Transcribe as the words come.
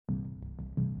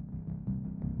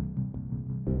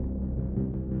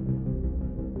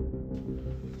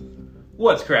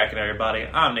What's cracking, everybody?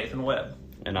 I'm Nathan Webb.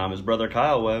 And I'm his brother,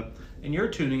 Kyle Webb. And you're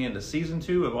tuning into Season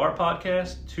 2 of our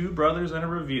podcast, Two Brothers and a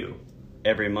Review.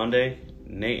 Every Monday,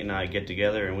 Nate and I get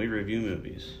together and we review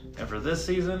movies. And for this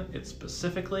season, it's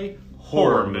specifically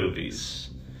horror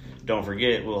movies. Don't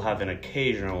forget, we'll have an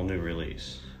occasional new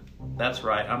release. That's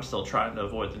right, I'm still trying to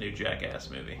avoid the new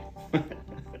Jackass movie.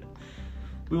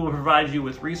 We will provide you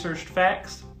with researched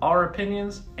facts, our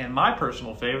opinions, and my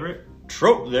personal favorite,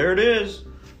 Trope, there it is.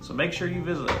 So make sure you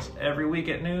visit us every week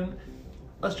at noon.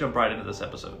 Let's jump right into this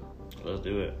episode. Let's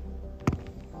do it.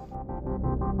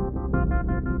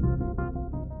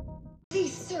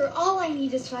 Please, sir, all I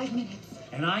need is 5 minutes.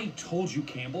 And I told you,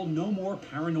 Campbell, no more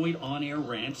paranoid on-air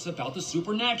rants about the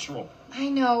supernatural. I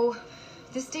know.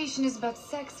 This station is about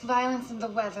sex, violence, and the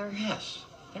weather. Yes,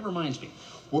 that reminds me.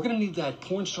 We're going to need that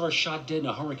porn star shot dead in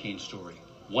a hurricane story.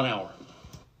 1 hour.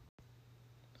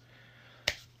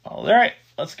 All right,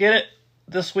 let's get it.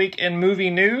 This week in movie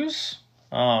news.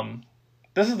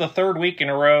 This is the third week in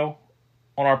a row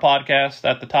on our podcast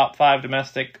that the top 5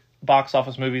 domestic box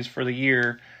office movies for the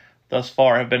year thus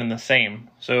far have been in the same.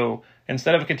 So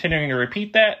instead of continuing to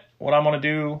repeat that, what I'm going to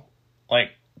do,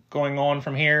 like going on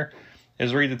from here,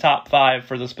 is read the top 5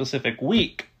 for the specific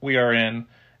week we are in.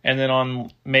 And then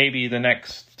on maybe the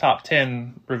next top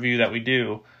 10 review that we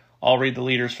do, I'll read the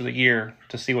leaders for the year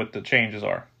to see what the changes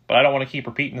are. But I don't want to keep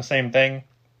repeating the same thing.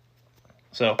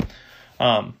 So,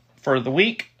 for the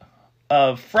week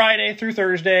of Friday through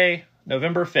Thursday,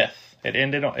 November 5th,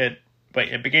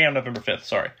 it began on November 5th,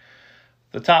 sorry.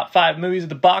 The top 5 movies at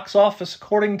the box office,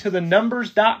 according to the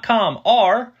numbers.com,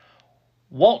 are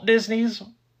Walt Disney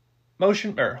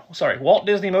Motion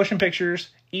Pictures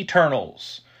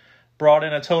Eternals. Brought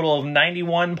in a total of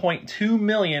 $91.2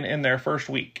 million in their first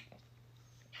week.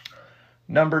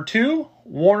 Number 2,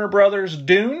 Warner Brothers'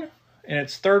 Dune. In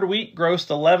its third week, grossed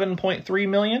 $11.3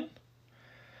 million.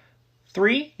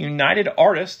 3, United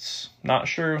Artists.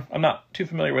 I'm not too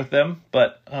familiar with them,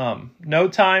 but No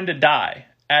Time to Die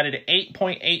added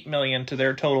 $8.8 million to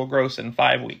their total gross in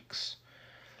 5 weeks.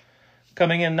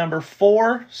 Coming in number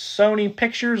 4, Sony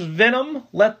Pictures' Venom,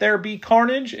 Let There Be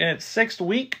Carnage, in its 6th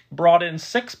week, brought in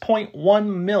 $6.1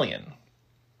 million.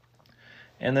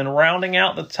 And then rounding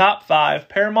out the top 5,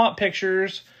 Paramount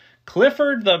Pictures'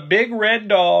 Clifford the Big Red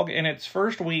Dog, in its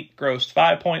first week, grossed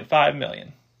 $5.5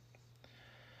 million.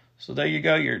 So there you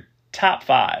go, your top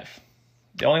 5.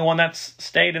 The only one that's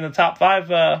stayed in the top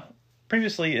 5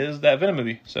 previously is that Venom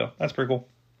movie, so that's pretty cool.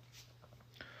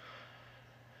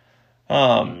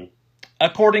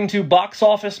 According to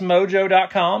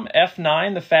BoxOfficeMojo.com,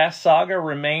 F9, The Fast Saga,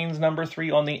 remains number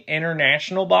 3 on the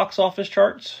international box office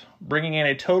charts, bringing in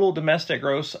a total domestic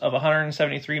gross of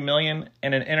 $173 million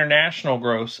and an international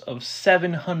gross of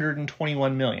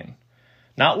 $721 million.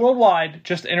 Not worldwide,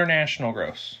 just international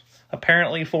gross.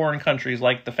 Apparently foreign countries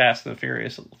like The Fast and the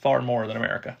Furious far more than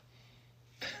America.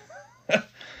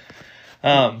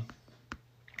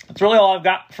 That's really all I've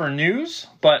got for news,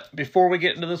 but before we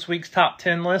get into this week's top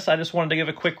 10 list, I just wanted to give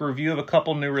a quick review of a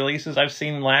couple new releases I've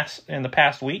seen in the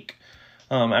past week.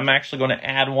 I'm actually going to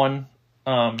add one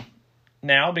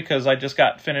now because I just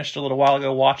got finished a little while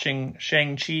ago watching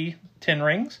Shang-Chi, 10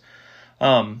 Rings.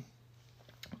 But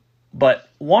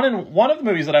one of the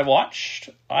movies that I've watched,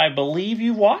 I believe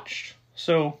you've watched,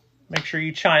 so make sure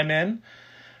you chime in.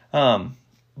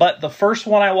 But the first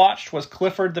one I watched was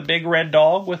Clifford the Big Red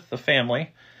Dog with the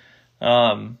family.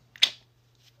 As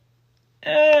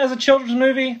a children's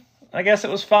movie, I guess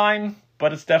it was fine,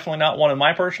 but it's definitely not one of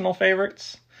my personal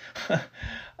favorites.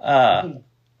 I'm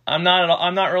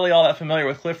not really all that familiar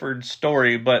with Clifford's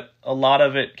story, but a lot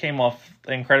of it came off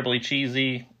incredibly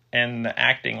cheesy, and the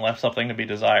acting left something to be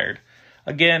desired.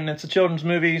 Again, it's a children's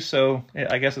movie, so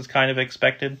I guess it's kind of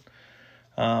expected.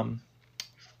 I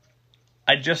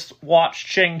just watched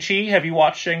Shang-Chi. Have you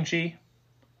watched Shang-Chi?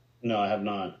 No, I have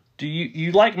not. Do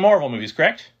you like Marvel movies,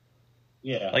 correct?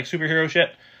 Yeah. Like superhero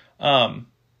shit?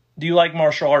 Do you like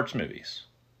martial arts movies?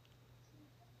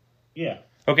 Yeah.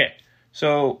 Okay,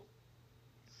 so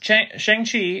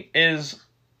Shang-Chi is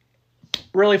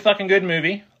really fucking good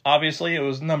movie. Obviously, it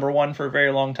was number 1 for a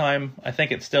very long time. I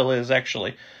think it still is,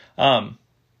 actually. But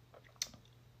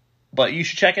you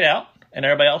should check it out, and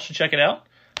everybody else should check it out.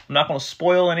 I'm not going to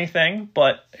spoil anything,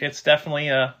 but it's definitely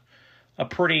a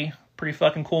pretty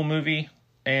fucking cool movie.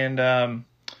 And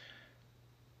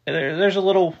there's a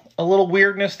little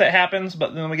weirdness that happens,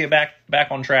 but then we get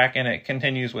back on track, and it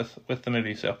continues with the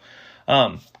movie. So,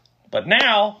 but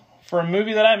now for a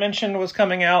movie that I mentioned was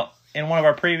coming out in one of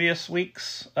our previous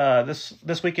weeks,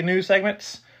 this week in news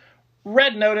segments,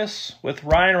 Red Notice with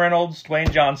Ryan Reynolds,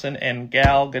 Dwayne Johnson, and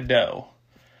Gal Gadot.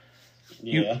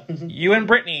 Yeah. You and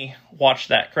Brittany watched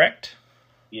that, correct?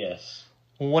 Yes.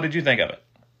 What did you think of it?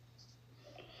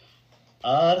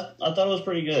 I thought it was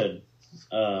pretty good.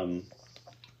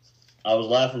 I was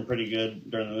laughing pretty good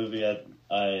during the movie.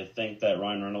 I think that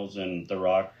Ryan Reynolds and The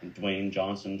Rock, Dwayne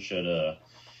Johnson, should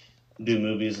do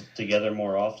movies together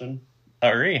more often.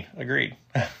 Agreed.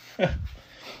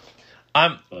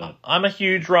 I'm a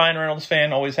huge Ryan Reynolds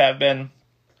fan, always have been.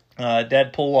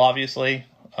 Deadpool, obviously,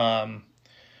 and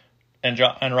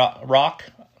Rock,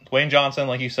 Dwayne Johnson,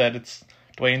 like you said, it's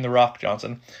Dwayne the Rock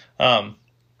Johnson. I've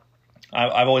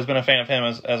always been a fan of him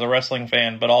as a wrestling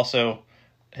fan, but also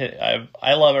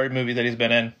I love every movie that he's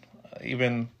been in,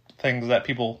 even things that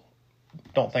people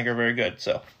don't think are very good.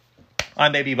 So I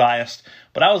may be biased,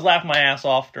 but I was laughing my ass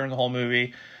off during the whole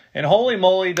movie. And holy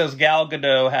moly, does Gal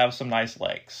Gadot have some nice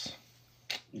legs.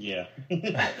 Yeah.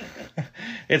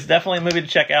 It's definitely a movie to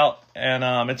check out.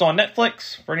 And it's on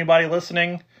Netflix for anybody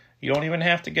listening. You don't even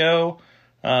have to go.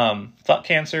 Fuck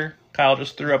cancer. Kyle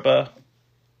just threw up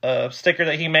a sticker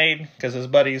that he made because his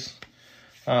buddy's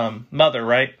mother,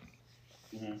 right?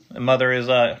 Mm-hmm. And mother is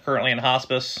currently in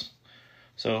hospice.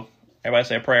 So everybody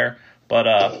say a prayer.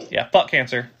 But yeah, fuck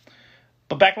cancer.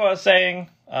 But back to what I was saying.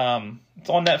 It's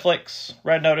on Netflix.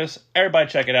 Red Notice. Everybody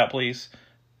check it out, please.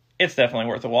 It's definitely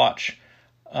worth a watch.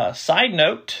 Side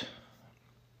note,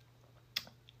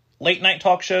 late night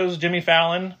talk shows, Jimmy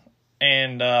Fallon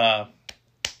and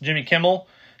Jimmy Kimmel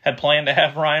had planned to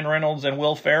have Ryan Reynolds and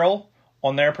Will Ferrell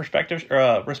on their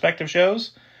respective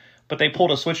shows, but they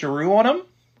pulled a switcheroo on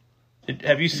them.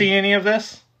 Have you seen any of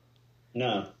this?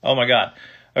 No. Oh my God.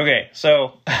 Okay,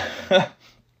 so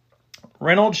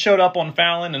Reynolds showed up on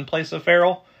Fallon in place of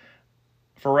Ferrell.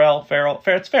 It's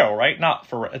Ferrell, right? Not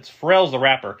Ferrell. It's Pharrell's the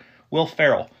rapper. Will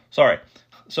Ferrell. Sorry.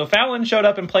 So Fallon showed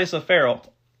up in place of Ferrell,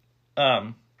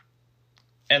 and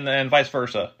then vice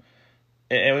versa.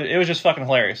 It was just fucking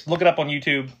hilarious. Look it up on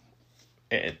YouTube.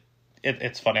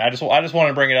 It's funny. I just wanted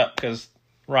to bring it up because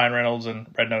Ryan Reynolds and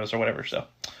Red Notice or whatever. So,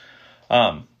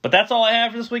 but that's all I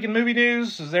have for this week in movie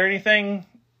news. Is there anything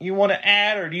you want to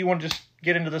add, or do you want to just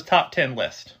get into this top 10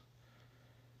 list?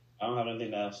 I don't have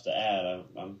anything else to add.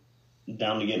 I'm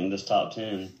down to get in this top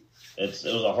 10. It was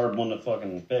a hard one to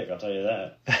fucking pick, I'll tell you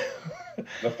that.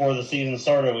 Before the season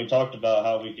started, we talked about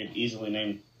how we could easily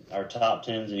name our top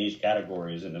 10s in each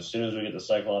categories, and as soon as we get the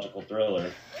psychological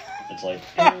thriller, it's like,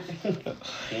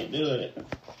 can't do it.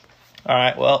 All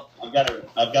right, well, I've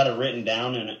got it written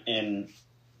down in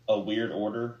a weird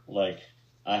order. Like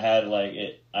I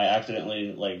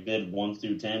accidentally did 1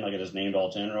 through 10. Like I just named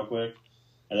all 10 real quick,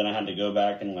 and then I had to go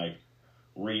back and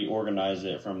reorganize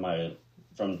it from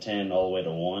 10 all the way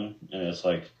to 1, and it's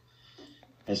like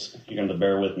you're going to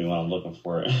bear with me while I'm looking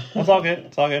for it. It's all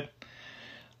good.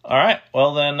 All right.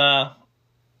 Well, then,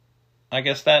 I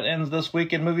guess that ends this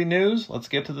week in movie news. Let's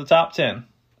get to the top 10.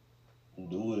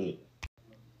 Do it.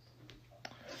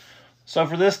 So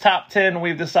for this top 10,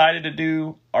 we've decided to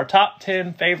do our top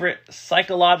 10 favorite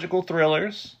psychological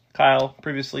thrillers. Kyle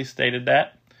previously stated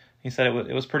that. He said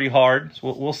it was pretty hard.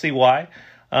 So we'll see why.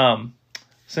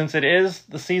 Since it is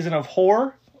the season of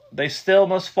horror, they still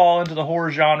must fall into the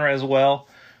horror genre as well.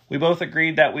 We both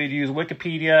agreed that we'd use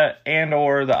Wikipedia and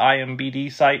or the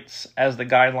IMDb sites as the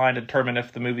guideline to determine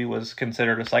if the movie was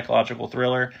considered a psychological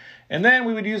thriller. And then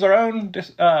we would use our own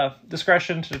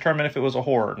discretion to determine if it was a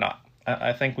horror or not.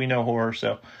 I think we know horror,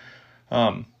 so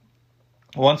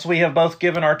once we have both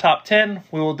given our top 10,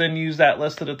 we will then use that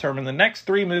list to determine the next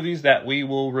 3 movies that we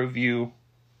will review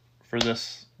for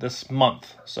this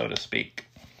month, so to speak.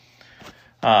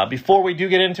 Before we do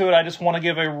get into it, I just want to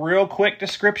give a real quick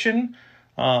description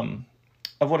of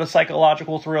what a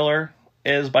psychological thriller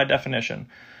is by definition.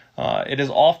 It is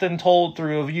often told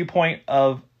through a viewpoint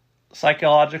of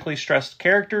psychologically stressed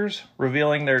characters,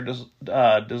 revealing their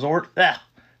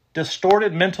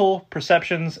distorted mental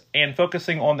perceptions and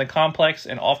focusing on the complex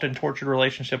and often tortured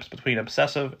relationships between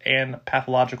obsessive and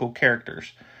pathological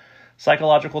characters.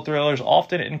 Psychological thrillers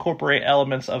often incorporate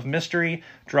elements of mystery,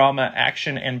 drama,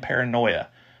 action, and paranoia.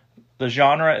 The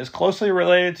genre is closely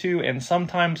related to and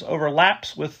sometimes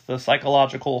overlaps with the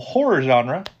psychological horror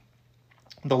genre,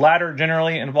 the latter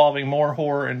generally involving more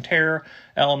horror and terror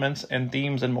elements and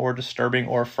themes in more disturbing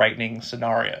or frightening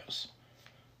scenarios.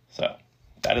 So,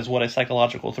 that is what a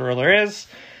psychological thriller is.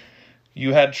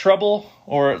 You had trouble,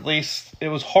 or at least it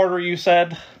was harder, you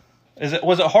said.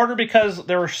 Was it harder because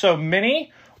there were so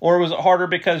many, or was it harder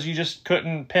because you just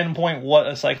couldn't pinpoint what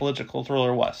a psychological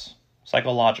thriller was?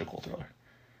 Psychological thriller.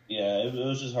 Yeah, it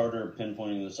was just harder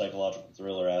pinpointing the psychological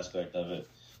thriller aspect of it.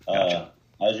 Gotcha.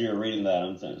 As you were reading that,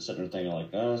 I'm sitting there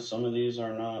thinking some of these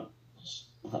are not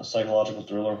psychological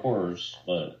thriller horrors,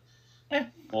 but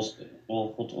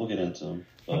We'll get into them.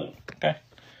 But Okay.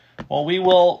 Well, we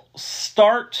will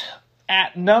start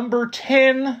at number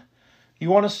 10. You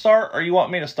want to start, or you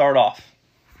want me to start off?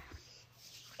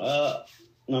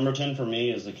 number 10 for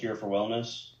me is The Cure for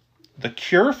Wellness. The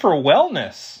Cure for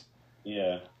Wellness?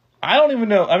 Yeah. I don't even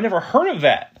know. I've never heard of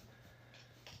that.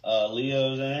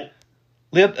 Leo's in it.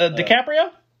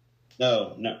 DiCaprio?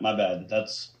 No, my bad.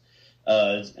 That's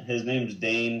his name's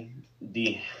Dane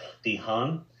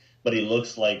DeHaan, but he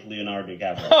looks like Leonardo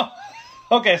DiCaprio. Oh,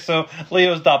 okay, so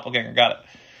Leo's doppelganger. Got it.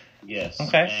 Yes.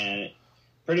 Okay. And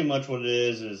pretty much what it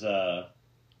is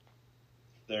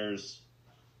there's,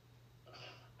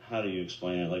 how do you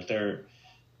explain it? Like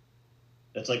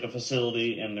it's like a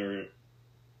facility, and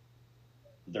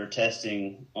they're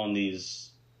testing on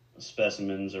these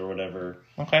specimens or whatever.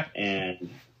 Okay. And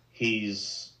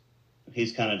he's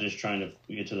kind of just trying to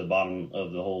get to the bottom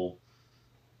of the whole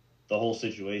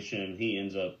situation. He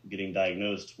ends up getting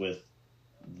diagnosed with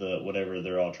whatever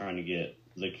they're all trying to get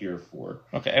the cure for.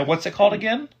 Okay, and what's it called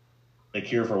again? The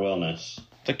Cure for Wellness.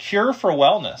 The Cure for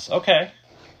Wellness. Okay.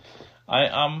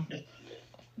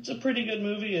 It's a pretty good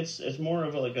movie. It's more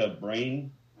of like a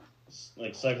brain,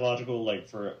 like psychological, like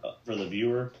for the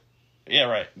viewer. Yeah,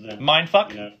 right. Mindfuck?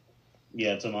 You know,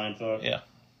 yeah, it's a mindfuck. Yeah.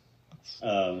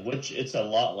 Which it's a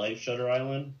lot like Shutter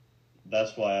Island.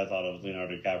 That's why I thought of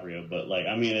Leonardo DiCaprio. But like,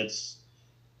 I mean, it's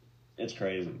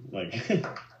crazy. Like,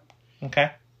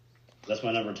 okay. That's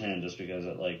my number 10, just because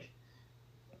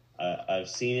I've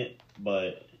seen it,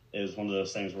 but it was one of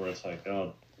those things where it's like,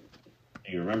 oh,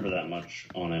 do you remember that much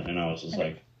on it? And I was just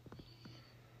like,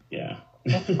 yeah.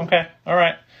 Okay. All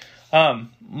right.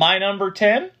 My number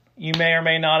 10, you may or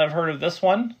may not have heard of this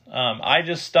one. I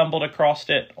just stumbled across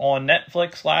it on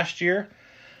Netflix last year.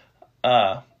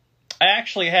 I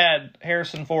actually had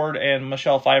Harrison Ford and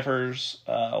Michelle Pfeiffer's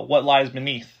What Lies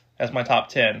Beneath as my top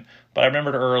 10, but I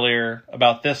remembered earlier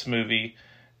about this movie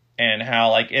and how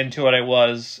like into it I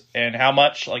was, and how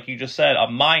much, like you just said, a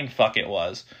mindfuck it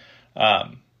was.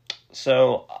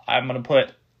 So I'm going to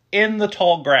put In the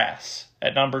Tall Grass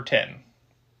at number 10.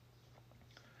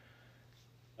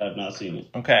 I've not seen it.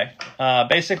 Okay.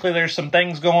 Basically, there's some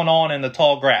things going on in the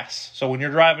tall grass. So when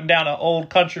you're driving down an old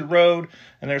country road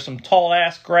and there's some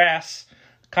tall-ass grass,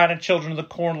 kind of Children of the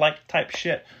Corn-like type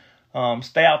shit,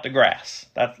 stay out the grass.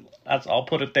 That's I'll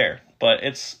put it there. But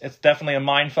it's definitely a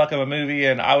mindfuck of a movie,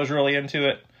 and I was really into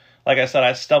it. Like I said,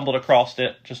 I stumbled across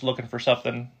it just looking for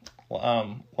something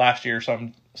last year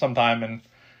sometime, and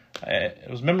it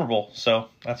was memorable. So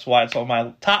that's why it's on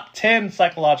my top 10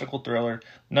 psychological thriller,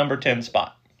 number 10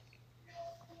 spot.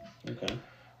 Okay.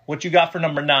 What you got for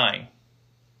number 9?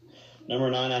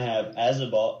 Number 9, I have As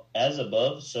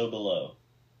Above, So Below.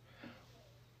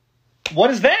 What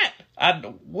is that?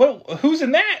 Who's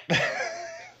in that?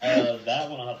 That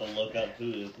one I'll have to look up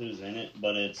who's in it,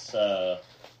 but it's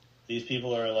these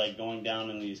people are like going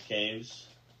down in these caves,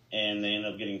 and they end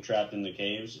up getting trapped in the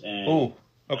caves. And ooh,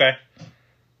 okay.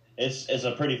 It's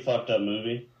a pretty fucked up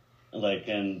movie, like,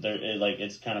 and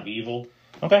it's kind of evil.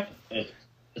 Okay.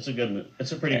 It's a good movie.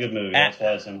 It's a pretty good movie. That's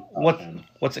why it's in.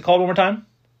 What's it called one more time?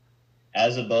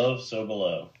 As Above, So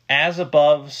Below. As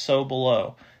Above, So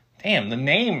Below. Damn, the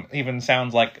name even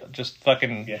sounds like just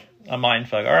fucking a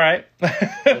mindfuck. All right.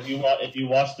 If you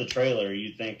watch the trailer,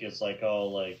 you think it's like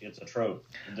all like it's a trope.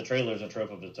 The trailer's a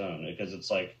trope of its own, because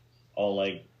it's like all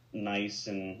like nice,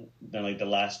 and then like the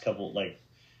last couple, like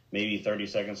maybe 30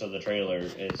 seconds of the trailer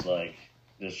is like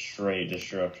just straight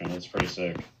destruction. It's pretty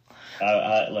sick.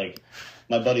 I like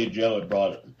my buddy Joe had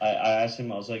brought. I asked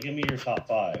him. I was like, "Give me your top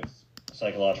 5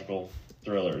 psychological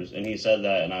thrillers," and he said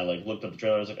that, and I like looked up the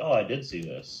trailer. I was like, "Oh, I did see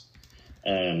this,"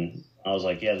 and I was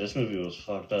like, "Yeah, this movie was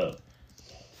fucked up."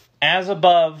 As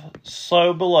Above,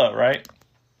 So Below, right?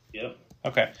 Yep.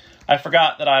 Okay. I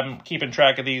forgot that I'm keeping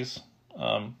track of these,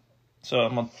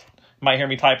 so might hear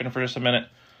me typing for just a minute.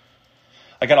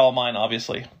 I got all mine,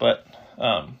 obviously, but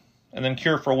and then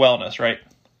Cure for Wellness, right?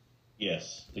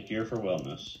 Yes, The Cure for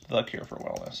Wellness. The Cure for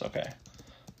Wellness, okay.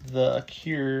 The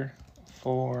Cure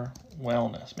for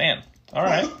Wellness. Man, all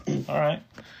right, all right.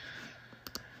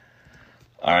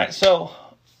 All right, so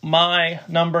my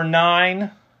number 9,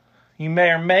 you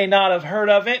may or may not have heard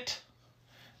of it,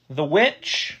 The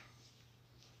Witch.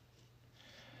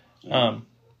 To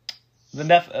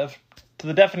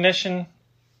the definition,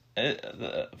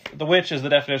 The Witch is the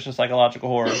definition of psychological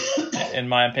horror, in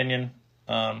my opinion.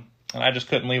 And I just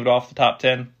couldn't leave it off the top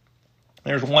 10.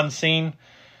 There's one scene,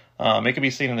 it can be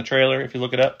seen in the trailer if you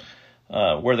look it up,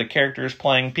 where the character is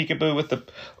playing peekaboo with the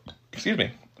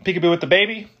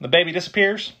baby. The baby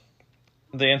disappears.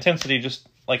 The intensity just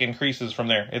like increases from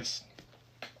there.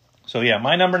 So yeah,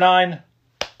 my number 9,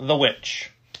 The Witch.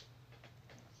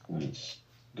 Nice.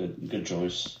 Good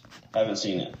choice. I haven't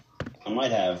seen it. I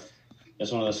might have.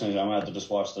 It's one of those things I might have to just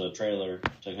watch the trailer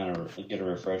to kind of get a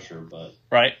refresher, but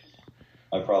Right.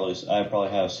 I probably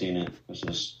have seen it. It's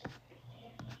just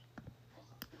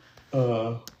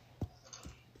you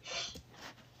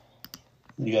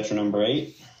got your number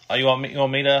 8? Oh, you want me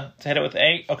to hit it with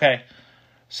 8? Okay.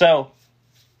 So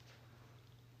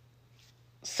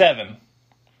 7.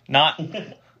 Not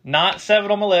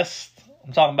 7 on my list.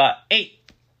 I'm talking about 8.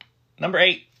 Number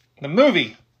 8. The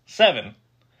movie 7.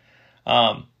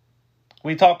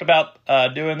 We talked about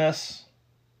doing this.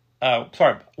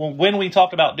 When we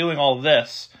talked about doing all of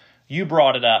this, you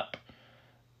brought it up,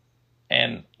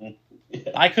 and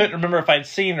I couldn't remember if I'd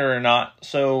seen it or not,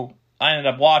 so I ended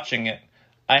up watching it.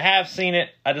 I have seen it.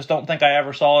 I just don't think I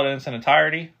ever saw it in its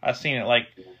entirety. I've seen it like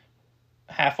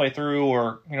halfway through,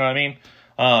 or you know what I mean.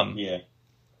 Yeah.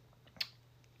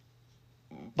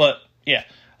 But yeah.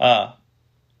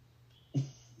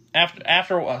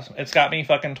 After it's got me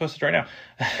fucking twisted right now.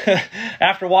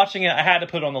 After watching it, I had to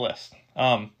put it on the list.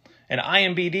 And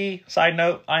IMDb, side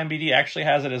note, IMDb actually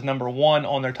has it as number 1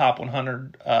 on their top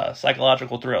 100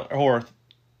 psychological horror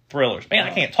thrillers. Man,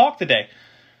 I can't talk today.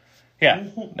 Yeah,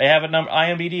 they have it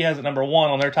IMDb has it number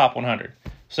 1 on their top 100.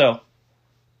 So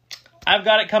I've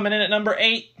got it coming in at number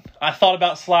 8. I thought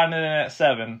about sliding it in at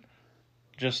 7,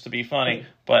 just to be funny,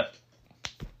 but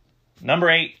number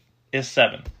 8 is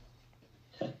 7.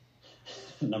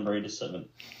 Number 8 is 7.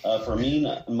 For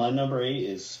me, my number 8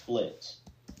 is Split.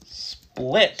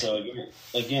 Split. So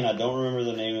again, I don't remember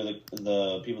the name of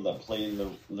the people that play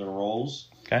the roles.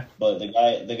 Okay. But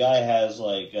the guy has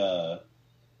like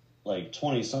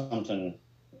 20 something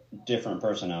different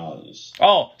personalities.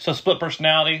 Oh, so split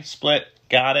personality, Split.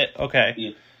 Got it. Okay.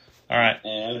 Yeah. All right.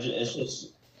 And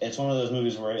it's one of those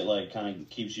movies where it like kind of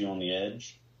keeps you on the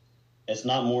edge. It's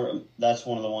not more. That's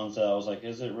one of the ones that I was like,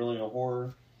 is it really a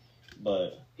horror?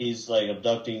 But he's like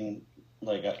abducting,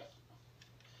 like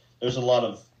there's a lot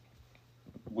of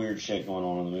weird shit going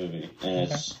on in the movie, and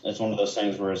it's one of those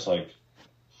things where it's like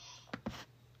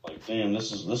damn,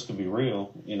 this could be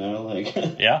real, you know, like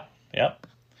Yeah.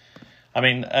 I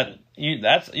mean, you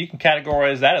can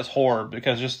categorize that as horror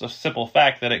because just the simple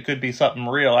fact that it could be something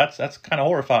real, that's kind of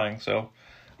horrifying. So,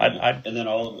 and then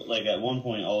at one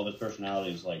point, all of his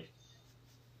personalities like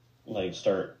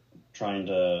start trying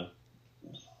to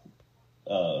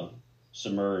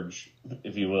submerge,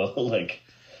 if you will, like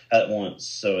at once.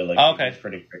 So it's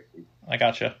pretty crazy. I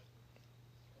gotcha.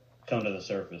 Come to the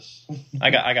surface. I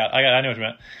know what you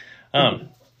meant. All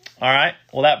right.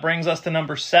 Well, that brings us to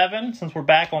number 7. Since we're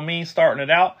back on me starting it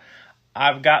out,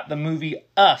 I've got the movie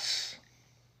Us.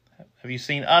 Have you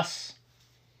seen Us?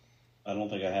 I don't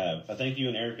think I have. I think you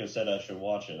and Erica said I should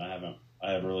watch it.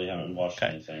 I really haven't watched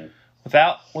anything.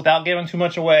 Without giving too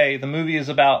much away, the movie is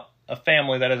about a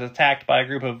family that is attacked by a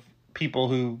group of people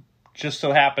who just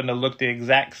so happen to look the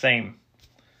exact same.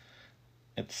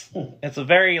 It's a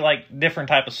very like different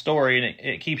type of story, and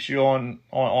it keeps you on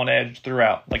edge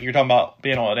throughout. Like you're talking about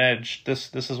being on edge.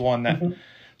 This is one that.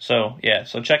 So yeah,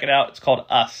 so check it out. It's called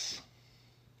Us.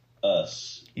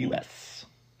 Us. US.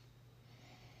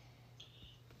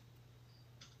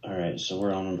 All right, so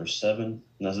we're on number 7.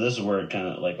 Now this is where it kind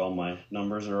of like all my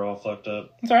numbers are all fucked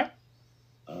up. It's all right.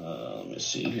 Let me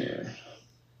see here.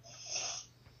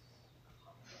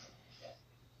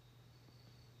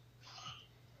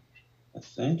 I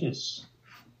think it's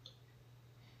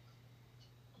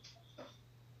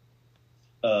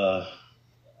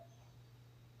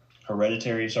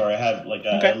Hereditary. Sorry, I have like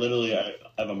I literally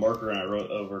have a marker and I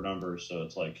wrote over numbers, so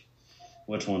it's like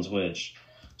which one's which.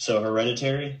 So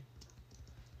Hereditary.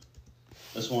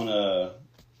 This one,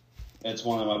 it's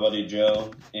one of my buddy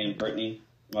Joe and Brittany.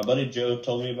 My buddy Joe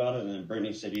told me about it, and then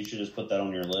Brittany said you should just put that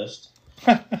on your list.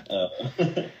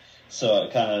 So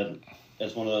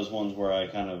it's one of those ones where I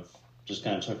kind of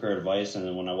took her advice, and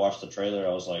then when I watched the trailer,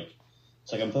 I was like,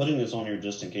 it's like I'm putting this on here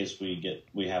just in case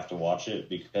we have to watch it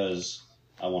because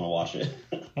I want to watch it.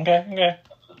 Okay.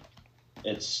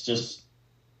 It's just,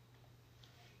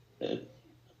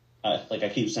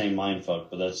 I keep saying mindfuck,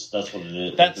 but that's what it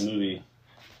is. That's the movie.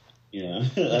 Yeah,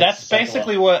 that's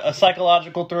basically what a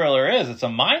psychological thriller is. It's a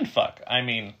mindfuck. I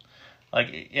mean,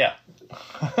 like, yeah.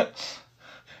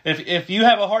 If you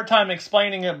have a hard time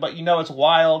explaining it, but you know it's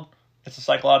wild, it's a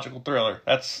psychological thriller.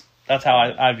 That's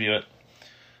how I view it.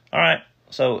 All right,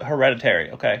 so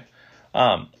Hereditary. Okay,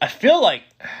 I feel like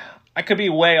I could be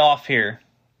way off here,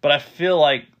 but I feel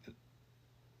like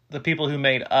the people who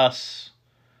made Us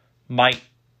might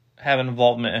have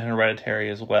involvement in Hereditary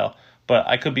as well, but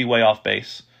I could be way off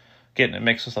base, getting it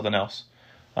mixed with something else.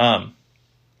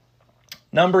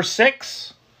 Number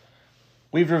 6,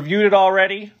 we've reviewed it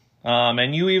already,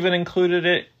 and you even included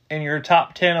it in your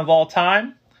top 10 of all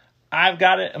time. I've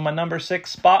got it in my number 6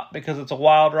 spot because it's a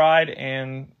wild ride,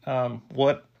 and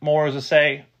what more is to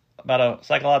say about a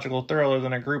psychological thriller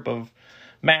than a group of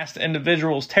masked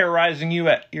individuals terrorizing you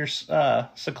at your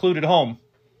secluded home.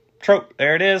 Trope,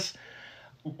 there it is.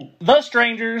 The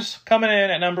Strangers coming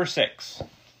in at number 6.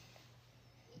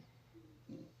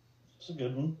 It's a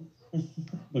good one.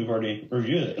 We've already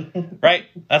reviewed it. Right?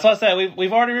 That's what I said.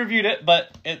 We've already reviewed it,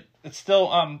 but it's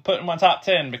still put in my top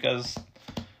 10 because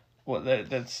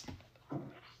that's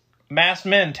masked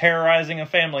men terrorizing a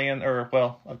family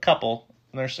a couple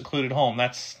in their secluded home.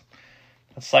 That's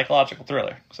psychological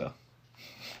thriller. So,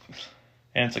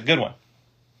 and it's a good one.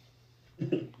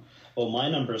 Well, my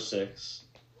number 6,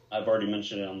 I've already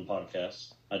mentioned it on the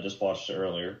podcast. I just watched it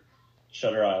earlier.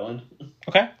 Shutter Island.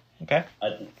 Okay.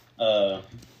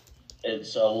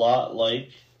 It's a lot like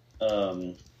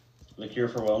The Cure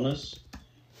for Wellness.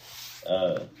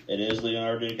 It is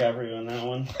Leonardo DiCaprio in that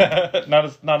one.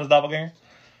 not as doppelganger.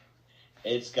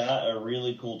 It's got a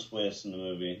really cool twist in the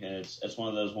movie, and it's one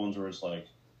of those ones where it's like,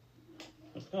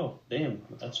 oh damn,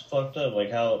 that's fucked up.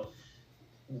 Like how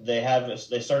they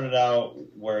started out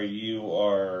where you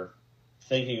are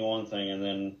thinking one thing, and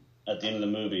then at the end of the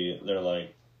movie they're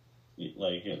like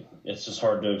it's just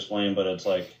hard to explain, but it's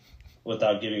like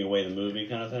without giving away the movie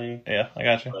kind of thing. Yeah, I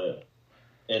got you. But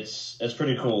it's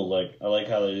pretty cool. Like I like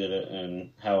how they did it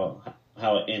and how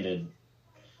it ended.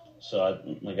 So I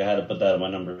had to put that at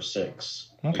my number 6.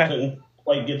 Okay. I couldn't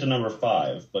quite get to number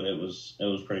 5, but it was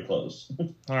pretty close.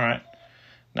 All right.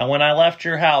 Now, when I left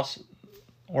your house,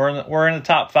 we're in the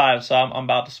top 5, so I'm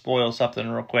about to spoil something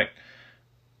real quick.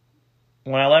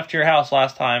 When I left your house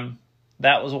last time,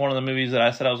 that was one of the movies that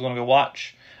I said I was going to go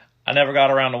watch. I never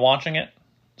got around to watching it,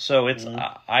 so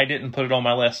I didn't put it on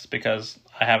my list because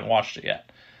I haven't watched it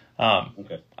yet.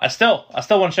 Okay. I still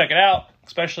want to check it out,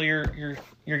 especially you're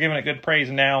giving it good praise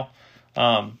now,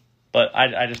 but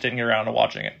I just didn't get around to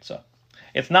watching it, so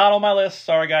it's not on my list.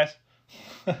 Sorry, guys.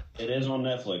 It is on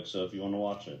Netflix, so if you want to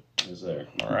watch it, it's there.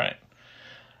 All right.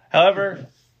 However,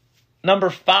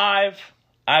 number 5,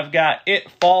 I've got It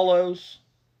Follows.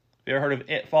 Have you ever heard of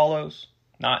It Follows?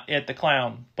 Not It the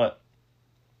Clown, but...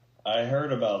 I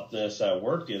heard about this at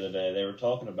work the other day. They were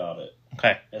talking about it.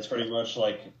 Okay. It's pretty much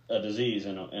like a disease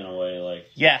in a way, like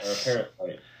yes. Or a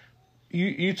parasite.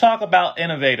 You talk about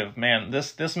innovative, man.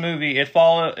 This movie, it's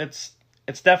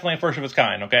definitely a first of its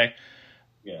kind. Okay.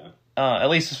 Yeah. At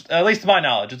least to my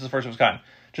knowledge, it's the first of its kind.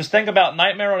 Just think about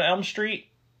Nightmare on Elm Street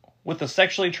with a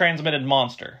sexually transmitted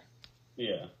monster.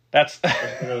 Yeah. That's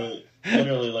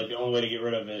literally like the only way to get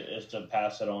rid of it is to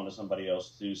pass it on to somebody else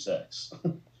through sex.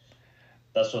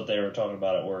 That's what they were talking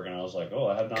about at work, and I was like, "Oh,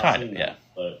 I have not seen that."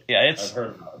 But yeah, I've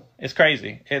heard about it. It's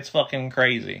crazy. It's fucking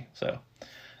crazy. So,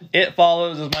 It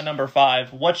Follows is my number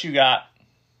 5. What you got?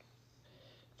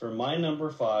 For my number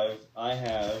 5, I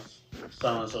have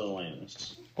Silence of the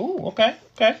Lambs. Ooh, okay.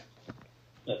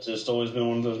 That's just always been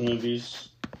one of those movies.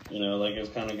 Like it's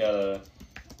kind of got a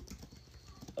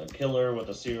killer with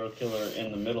a serial killer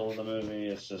in the middle of the movie.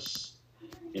 It's just,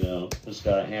 it's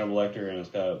got Hannibal Lecter and it's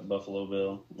got Buffalo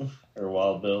Bill or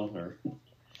Wild Bill or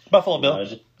Buffalo Bill.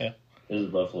 Yeah, it is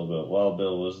Buffalo Bill. Wild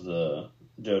Bill was the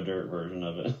Joe Dirt version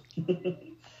of it.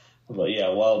 But yeah,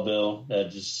 Wild Bill.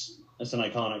 It's an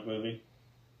iconic movie.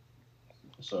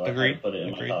 So Agreed. I put it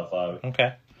in my top 5.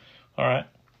 Okay. All right.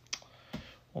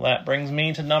 Well, that brings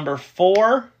me to number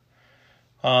 4.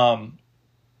 Me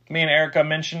and Erica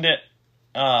mentioned it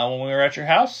when we were at your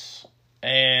house,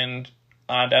 and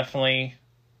I definitely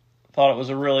thought it was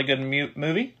a really good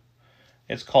movie.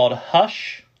 It's called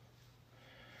Hush.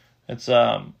 It's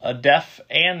a deaf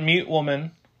and mute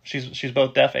woman. She's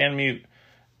both deaf and mute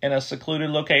in a secluded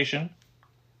location.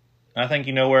 I think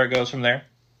you know where it goes from there.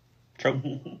 Trope.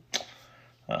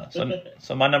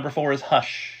 So my number 4 is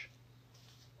Hush.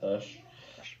 Hush.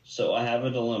 So I have a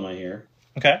dilemma here.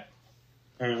 Okay.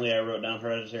 Apparently I wrote down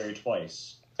Hereditary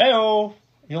twice. Hey-oh.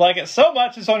 You like it so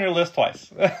much, it's on your list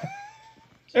twice.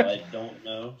 So I don't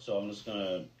know. So I'm just going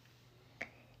to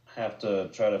have to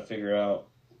try to figure out...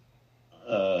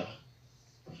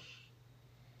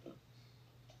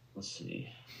 let's see.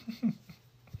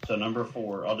 So number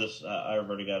 4, I've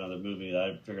already got another movie that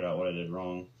I figured out what I did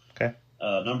wrong. Okay.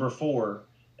 Number 4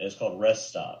 is called Rest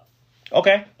Stop.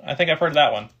 Okay. I think I've heard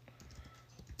that one.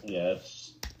 Yeah,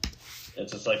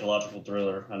 it's a psychological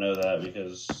thriller. I know that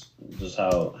because just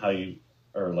how you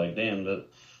are like, damn, that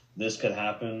this could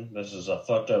happen. This is a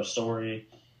fucked up story.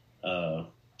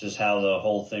 Just how the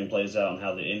whole thing plays out and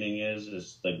how the ending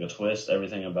is like the twist.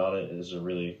 Everything about it is a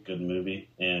really good movie,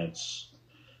 and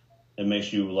it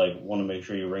makes you like want to make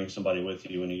sure you bring somebody with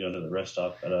you when you go to the rest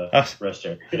stop at a rest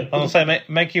area. I was gonna say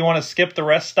make you want to skip the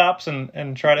rest stops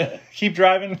and try to keep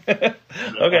driving. Okay.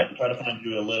 Try to find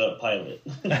you a lit up pilot.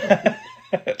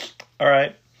 All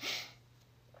right.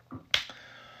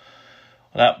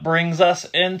 That brings us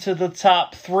into the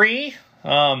top 3.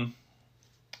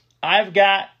 I've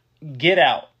got Get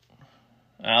Out.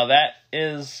 Now that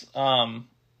is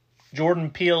Jordan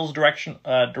Peele's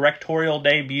directorial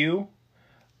debut,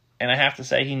 and I have to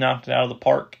say he knocked it out of the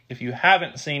park. If you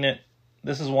haven't seen it,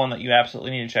 this is one that you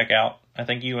absolutely need to check out. I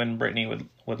think you and Brittany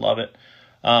would love it.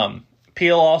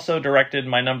 Peele also directed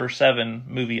my number 7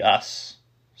 movie, Us.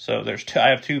 So I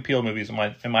have 2 Peele movies in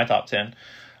my top 10.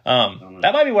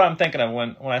 That might be what I'm thinking of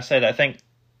when I said I think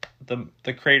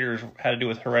the creators had to do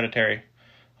with Hereditary.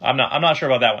 I'm not sure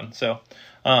about that one. So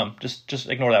just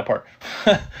ignore that part.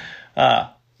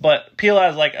 But Peele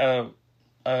has like a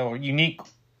unique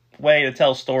way to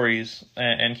tell stories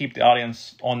and keep the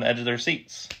audience on the edge of their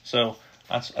seats. So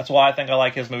that's why I think I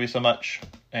like his movie so much.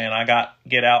 And I got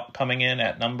Get Out coming in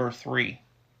at number 3.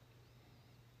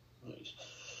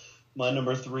 My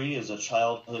number 3 is a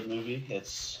childhood movie.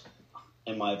 It's,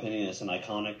 in my opinion, it's an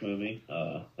iconic movie.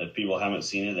 If people haven't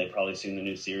seen it, they've probably seen the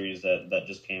new series that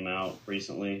just came out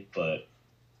recently. But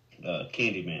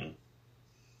Candyman.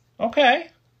 Okay,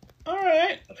 all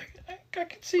right. I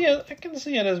can see it. I can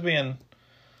see it as being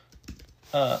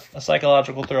a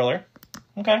psychological thriller.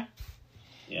 Okay.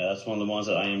 Yeah, that's one of the ones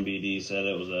that IMDb said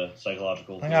it was a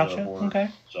psychological thriller. I gotcha. Okay.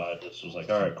 So I just was like,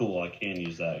 all right, cool. I can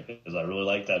use that because I really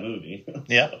like that movie.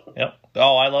 Yeah. Yep.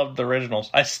 Oh, I love the originals.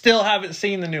 I still haven't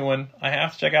seen the new one. I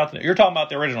have to check out You're talking about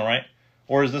the original, right?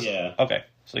 Or is this? Yeah. Okay.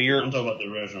 So I'm talking about the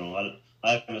original.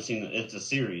 I haven't seen it. It's a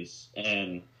series,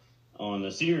 and on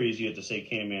the series you have to say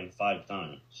Candyman 5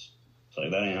 times. It's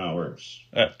like that ain't how it works.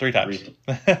 3 times.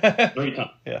 3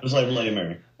 times. Yeah. Just like Bloody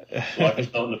Mary. Lock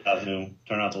yourself in the bathroom,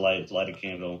 turn out the lights, light a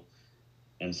candle,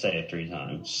 and say it 3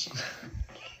 times.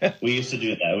 We used to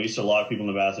do that. We used to lock people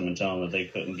in the bathroom and tell them that they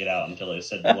couldn't get out until they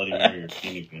said Bloody Mary or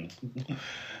Candyman.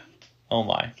 Oh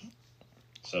my.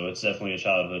 So it's definitely a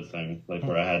childhood thing, like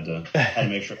where I had to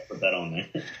make sure I put that on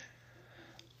there.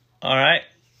 All right.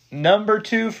 Number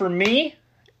 2 for me,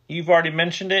 you've already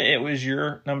mentioned it. It was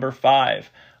your number 5.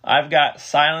 I've got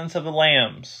Silence of the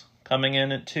Lambs coming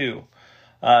in at 2.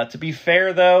 To be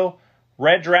fair, though,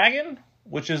 Red Dragon,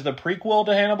 which is the prequel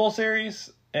to Hannibal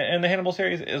series, and the Hannibal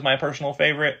series is my personal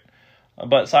favorite.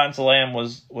 But Silence of the Lamb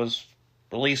was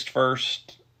released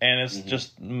first, and it's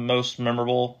just most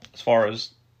memorable as far as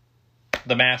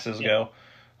the masses go.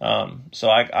 So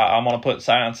I'm going to put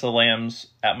Silence of the Lambs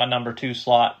at my number 2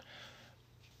 slot.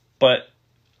 But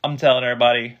I'm telling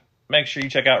everybody, make sure you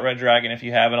check out Red Dragon if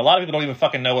you haven't. A lot of people don't even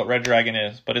fucking know what Red Dragon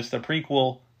is, but it's the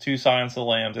prequel to Silence of the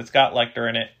Lambs. It's got Lecter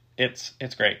in it.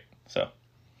 It's great. So,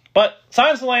 but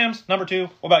Silence of the Lambs, number 2.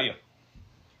 What about you?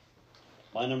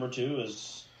 My number 2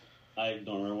 is, I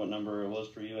don't remember what number it was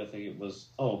for you. I think it was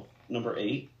number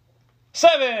 8.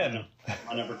 7.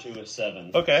 My number 2 is 7.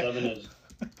 Okay. 7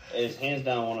 is hands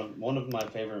down one of my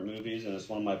favorite movies, and it's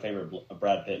one of my favorite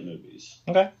Brad Pitt movies.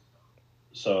 Okay.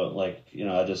 So like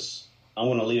I'm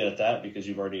going to leave it at that because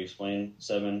you've already explained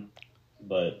 7,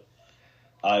 but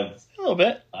a little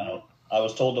bit. I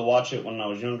was told to watch it when I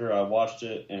was younger. I watched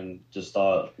it and just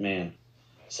thought, man,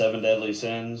 7 deadly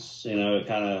sins. It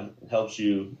kind of helps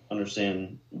you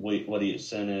understand what each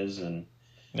sin is, and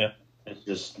yeah, it's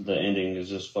just the ending is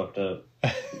just fucked up.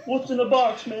 What's in the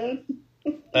box, man?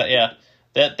 Yeah,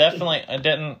 that definitely. I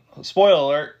didn't. Spoiler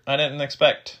alert! I didn't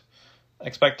expect.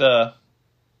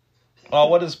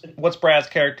 What's Brad's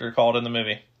character called in the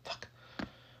movie? Fuck.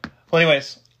 Well,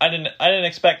 anyways, I didn't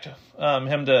expect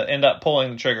him to end up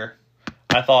pulling the trigger.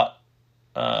 I thought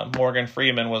Morgan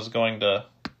Freeman was going to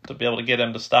be able to get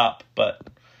him to stop, but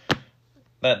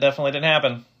that definitely didn't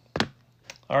happen.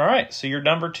 All right, so your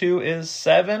number 2 is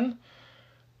 7,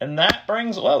 and that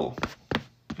brings. Whoa,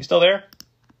 you still there?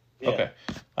 Yeah. Okay,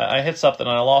 I hit something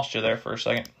and I lost you there for a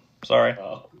second. Sorry.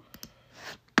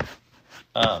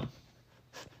 I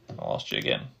lost you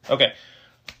again. Okay.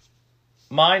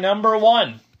 My number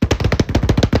 1.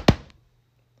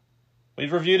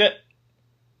 We've reviewed it,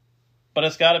 but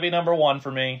it's got to be number 1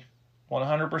 for me.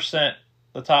 100%.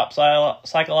 The top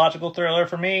psychological thriller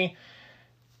for me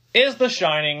is The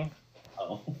Shining.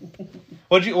 Oh.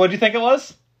 What'd you think it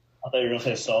was? I thought you were going to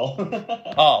say Saul.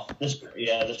 Oh.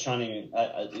 The Shining.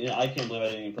 I can't believe I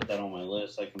didn't even put that on my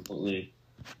list. I completely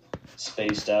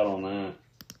spaced out on that.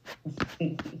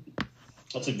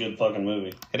 That's a good fucking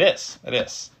movie. It is. I've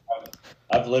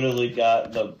I've literally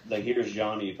got the Here's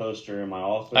Johnny poster in my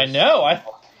office. I know.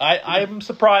 I'm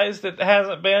surprised it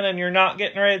hasn't been, and you're not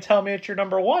getting ready to tell me it's your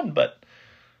number one, but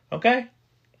okay.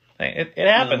 It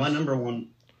happens. No,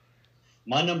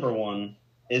 my number one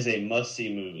is a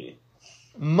must-see movie.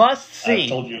 Must see.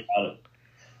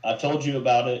 I've told you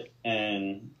about it,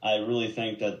 and I really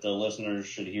think that the listeners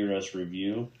should hear us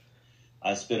review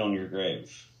I Spit on Your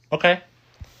Grave. Okay.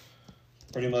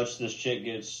 Pretty much this chick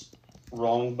gets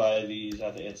wronged by these,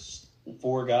 I think it's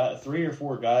 3 or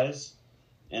 4 guys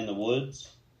in the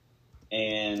woods,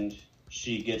 and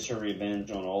she gets her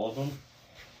revenge on all of them.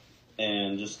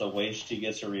 And just the way she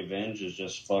gets her revenge is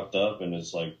just fucked up, and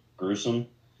it's like gruesome.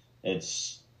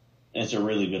 It's a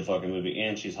really good fucking movie,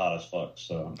 and she's hot as fuck.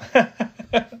 So I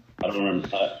don't remember.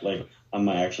 I'm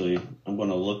going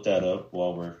to look that up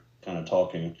while we're kind of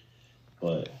talking.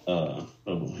 But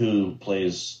who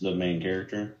plays the main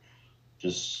character?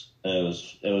 It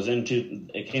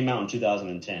came out in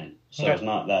 2010, so okay. It's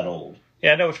not that old.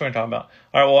 Yeah, I know what you're talking about.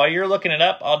 All right, well, while you're looking it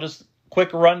up, I'll just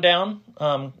quick rundown.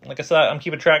 Like I said, I'm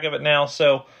keeping track of it now.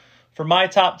 So for my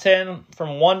top 10,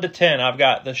 from 1 to 10, I've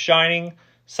got The Shining,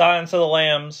 Silence of the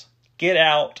Lambs, Get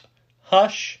Out,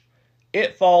 Hush,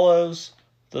 It Follows,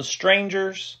 The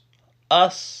Strangers,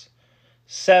 Us,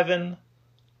 Seven,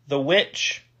 The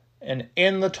Witch, and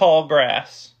In the Tall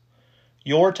Grass.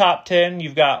 Your top 10,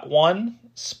 you've got 1,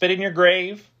 Spit in Your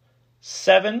Grave,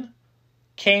 7,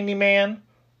 Candyman,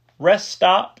 Rest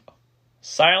Stop,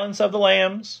 Silence of the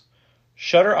Lambs,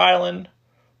 Shutter Island,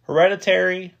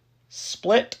 Hereditary,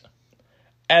 Split,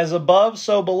 As Above,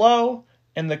 So Below,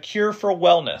 and The Cure for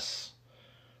Wellness.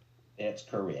 That's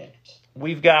correct.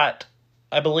 We've got,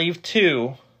 I believe,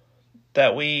 2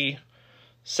 that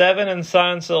 7 and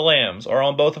Silence of the Lambs are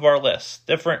on both of our lists.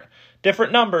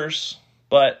 Different numbers,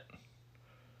 but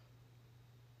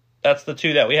that's the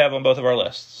 2 that we have on both of our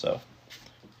lists. So,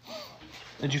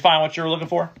 did you find what you were looking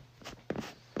for?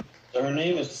 So her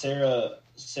name is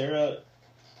Sarah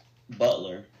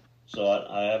Butler. So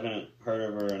I haven't heard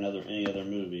of her in any other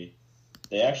movie.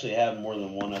 They actually have more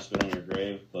than one I Spit on Your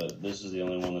Grave, but this is the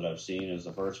only one that I've seen is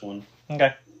the first one.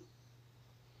 Okay.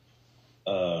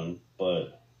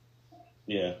 But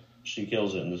yeah, she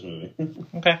kills it in this movie.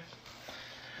 Okay.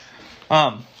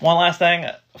 One last thing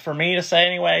for me to say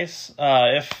anyways.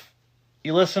 If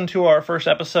you listened to our first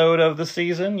episode of the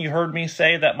season, you heard me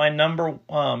say that my number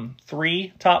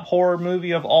 3 top horror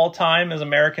movie of all time is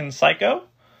American Psycho.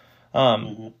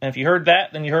 And if you heard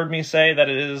that, then you heard me say that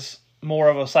it is more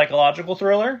of a psychological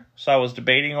thriller. So I was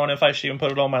debating on if I should even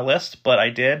put it on my list, but I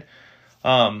did.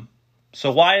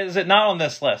 So why is it not on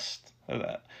this list?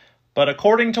 But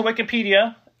according to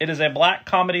Wikipedia, it is a black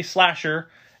comedy slasher,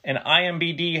 and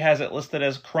IMDb has it listed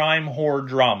as crime horror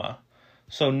drama.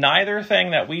 So neither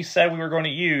thing that we said we were going to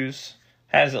use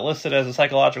has it listed as a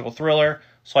psychological thriller,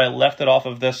 so I left it off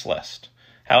of this list.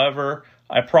 However,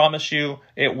 I promise you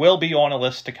it will be on a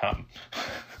list to come.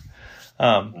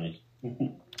 The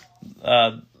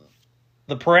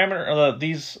parameter,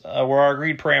 these were our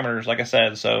agreed parameters, like I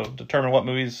said, so determine what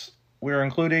movies we're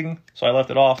including, so I left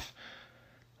it off.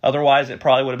 Otherwise, it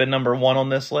probably would have been number 1 on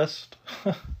this list.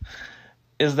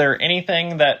 Is there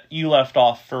anything that you left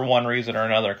off for one reason or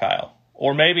another, Kyle?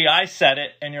 Or maybe I said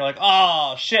it and you're like,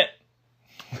 oh, shit.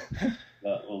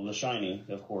 Well, The Shining,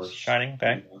 of course. Shining,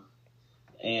 okay.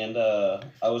 And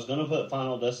I was going to put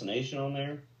Final Destination on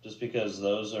there just because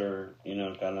those are,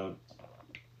 kind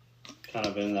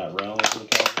of in that realm of the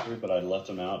category, but I left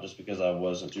them out just because I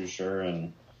wasn't too sure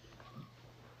and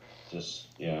just,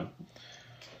 yeah.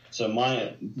 So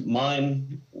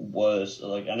mine was,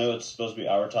 I know it's supposed to be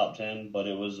our top 10, but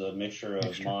it was a mixture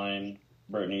of mine,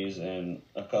 Brittany's, and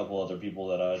a couple other people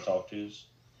that I talked to.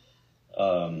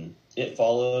 It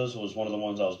Follows was one of the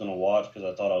ones I was going to watch because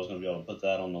I thought I was going to be able to put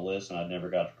that on the list, and I never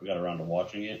got around to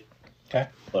watching it. Okay.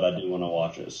 But I do want to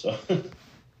watch it, so.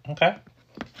 Okay.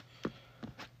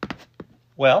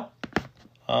 Well,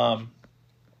 I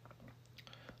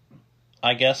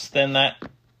guess then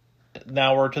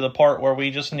now we're to the part where we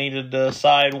just need to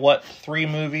decide what 3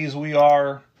 movies we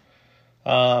are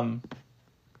going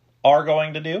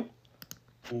to do.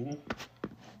 Mm-hmm.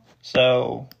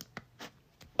 So,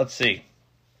 let's see.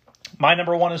 My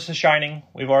number 1 is The Shining.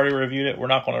 We've already reviewed it. We're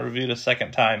not going to review it a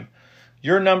second time.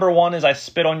 Your number 1 is I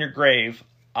Spit on Your Grave.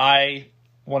 I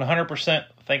 100%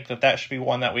 think that should be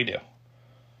one that we do.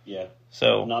 Yeah.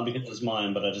 So not because it's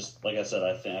mine, but I just, like I said,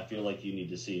 I feel like you need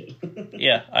to see it.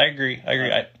 Yeah, I agree.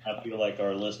 I feel like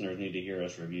our listeners need to hear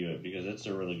us review it because it's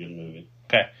a really good movie.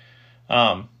 Okay.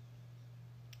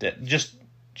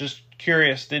 Just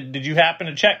curious, did you happen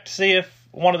to check to see if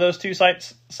one of those 2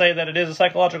 sites say that it is a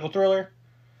psychological thriller?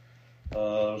 I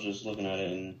was just looking at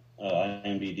it, and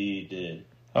IMDb did.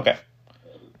 Okay.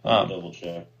 Let me double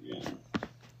check again.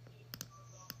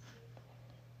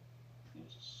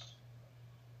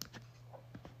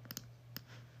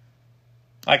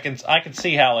 I can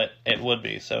see how it would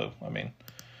be. So I mean,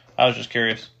 I was just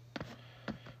curious.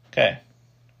 Okay.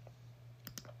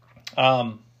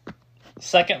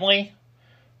 Secondly,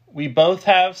 we both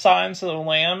have Silence of the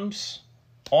Lambs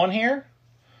on here.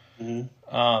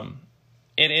 Mm-hmm.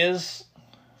 It is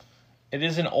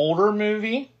an older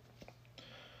movie.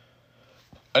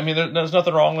 I mean, there's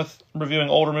nothing wrong with reviewing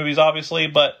older movies, obviously,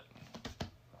 but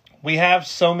we have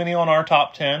so many on our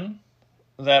top 10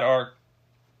 that are,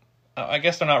 I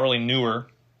guess they're not really newer,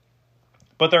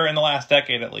 but they're in the last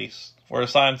decade at least,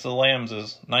 whereas Silence of the Lambs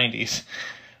is 90s.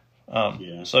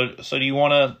 Yeah. So do you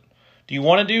want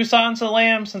to do Silence of the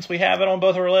Lambs since we have it on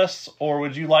both our lists, or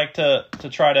would you like to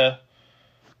try to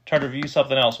review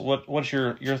something else? What's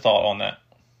your thought on that?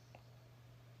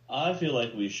 I feel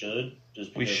like we should.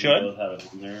 Just because we should? both have it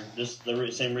on there. Just the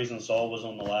same reason Saul was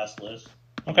on the last list.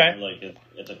 Okay. Like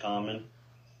it's a common.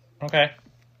 Okay.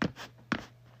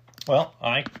 Well,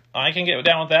 I can get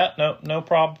down with that. No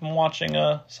problem watching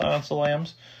Silence of the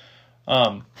Lambs.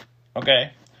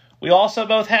 Okay. We also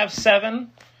both have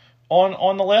 7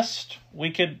 on the list.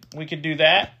 We could do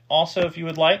that also if you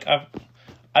would like.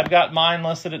 I've got mine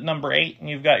listed at number 8, and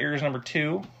you've got yours number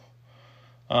 2.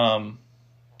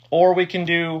 Or we can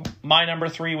do my number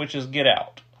 3, which is Get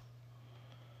Out.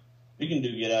 We can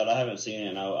do Get Out. I haven't seen it,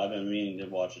 and I've been meaning to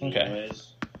watch it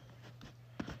anyways.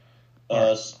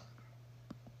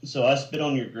 So I Spit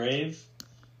on Your Grave.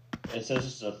 It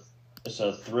says it's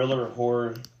a thriller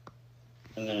horror,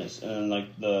 and then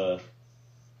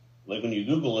when you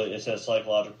Google it, it says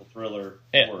psychological thriller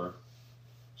horror.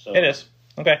 So it is.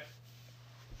 Okay.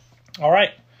 All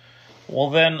right. Well,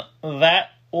 then that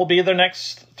will be the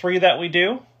next 3 that we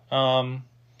do. I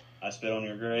Spit on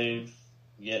Your Grave,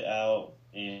 Get Out,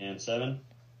 and 7.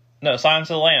 No, Silence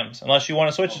of the Lambs. Unless you want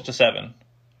to switch it to 7.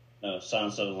 No,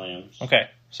 Silence of the Lambs. Okay.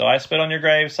 So I Spit on Your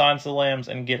Grave, Silence of the Lambs,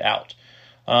 and Get Out.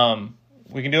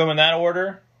 We can do them in that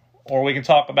order, or we can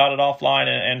talk about it offline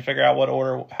and figure out what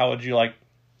order. How would you like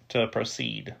to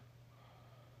proceed?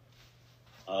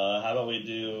 How about we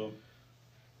do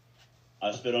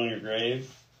I Spit on Your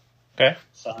Grave, Okay.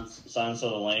 Silence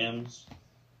of the Lambs,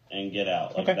 and Get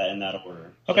Out, like Okay. that in that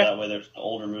order. So Okay. that way there's an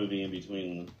older movie in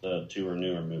between the 2 or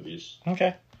newer movies.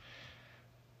 Okay.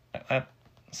 That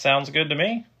sounds good to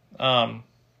me.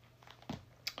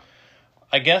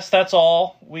 I guess that's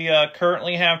all we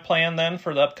currently have planned then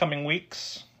for the upcoming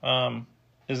weeks.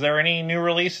 Is there any new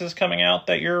releases coming out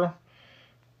that you're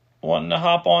wanting to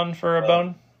hop on for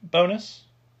a bonus?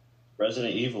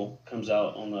 Resident Evil comes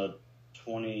out on the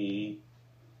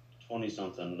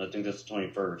 20-something. I think that's the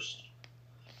 21st.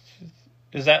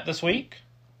 Is that this week?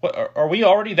 What, are we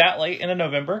already that late into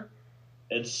November?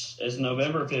 It's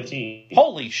November 15th.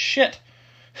 Holy shit!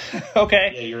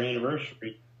 Okay. Yeah, your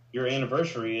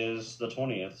anniversary is the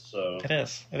 20th, so It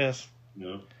is. you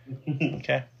know.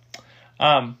 Okay.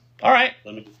 All right.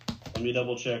 Let me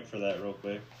double check for that real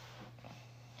quick.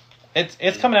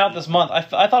 It's coming out this month. I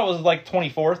thought it was like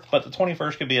 24th, but the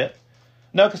 21st could be it.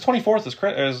 No, because 24th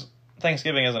is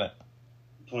Thanksgiving, isn't it?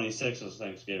 26th is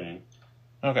Thanksgiving.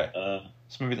 Okay. So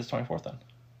maybe this 24th then.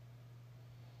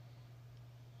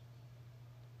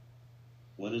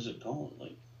 What is it called?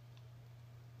 Like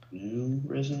new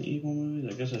Resident Evil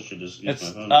movies? I guess I should just use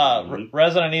It's my phone.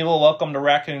 Resident Evil: Welcome to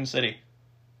Raccoon City.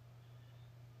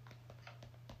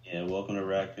 Yeah, Welcome to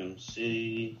Raccoon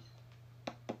City.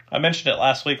 I mentioned it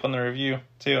last week on the review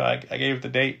too. I gave the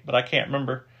date, but I can't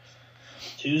remember.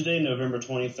 Tuesday, November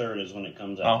 23rd is when it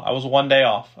comes Oh, out. I was one day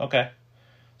off. Okay.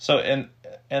 So and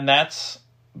that's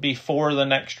before the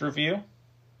next review?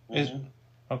 Mhm.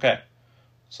 Okay.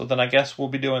 So then I guess we'll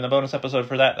be doing the bonus episode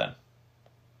for that then.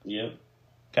 Yep.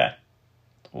 Okay.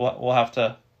 We'll have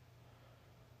to...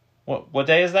 What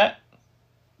day is that?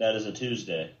 That is a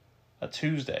Tuesday. A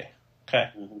Tuesday.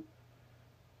 Okay. Mm-hmm.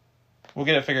 We'll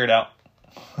get it figured out.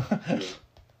 Sure.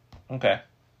 Okay.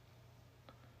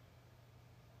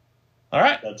 All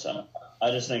right. That's I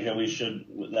just think that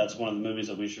that's one of the movies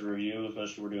that we should review,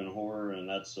 especially we're doing horror, and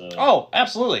that's Oh,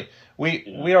 absolutely.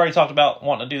 We already talked about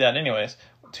wanting to do that anyways.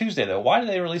 Tuesday, though. Why did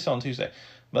they release it on Tuesday?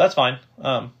 But that's fine.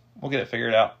 We'll get it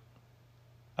figured out.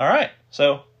 All right.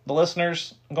 So the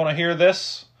listeners are going to hear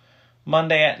this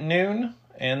Monday at noon,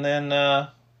 and then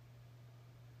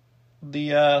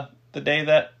the day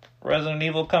that Resident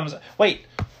Evil comes... Wait.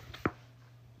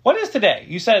 What is today?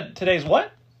 You said today's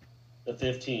what? the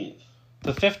 15th.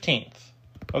 The 15th.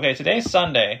 Okay, today's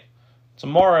Sunday.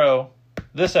 Tomorrow,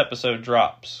 this episode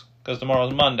drops, because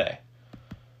tomorrow's Monday.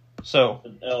 So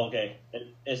Oh, okay.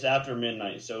 It's after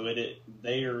midnight, so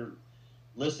they are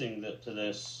listening to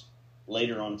this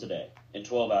later on today in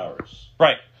 12 hours.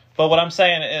 right. But what I'm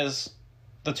saying is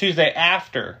the Tuesday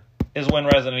after is when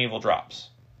Resident Evil drops.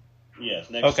 Yes,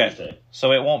 next Tuesday.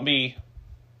 So it won't be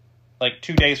like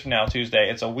 2 days from now, Tuesday.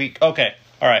 It's a week. Okay.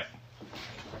 All right.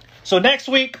 So next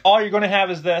week, all you're going to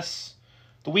have is this.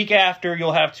 The week after,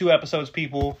 you'll have 2 episodes,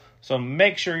 people. So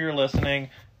make sure you're listening.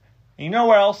 You know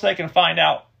where else they can find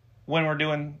out when we're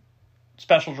doing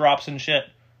special drops and shit?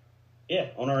 Yeah,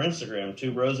 on our Instagram,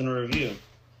 2 Bros in a Review.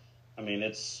 I mean,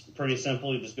 it's pretty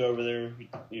simple. You just go over there,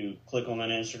 you click on that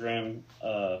Instagram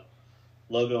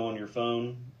logo on your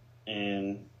phone,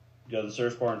 and go to the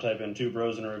search bar and type in 2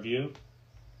 Bros in a Review.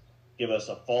 Give us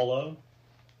a follow.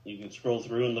 You can scroll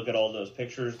through and look at all those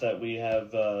pictures that we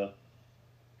have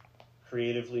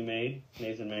creatively made,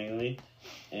 Nathan Mangley,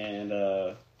 and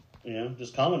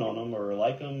just comment on them or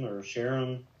like them or share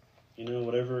them.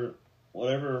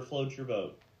 Whatever floats your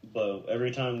boat. But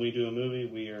every time we do a movie,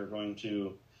 we are going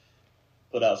to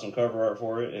put out some cover art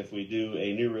for it. If we do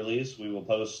a new release, we will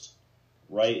post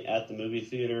right at the movie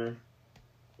theater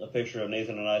a picture of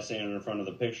Nathan and I standing in front of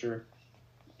the picture,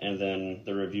 and then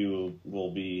the review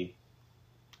will be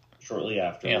shortly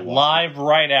after. Yeah, live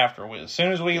right after. As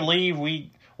soon as we leave,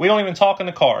 we don't even talk in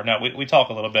the car. No, we talk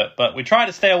a little bit, but we try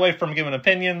to stay away from giving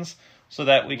opinions so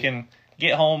that we can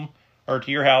get home or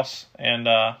to your house and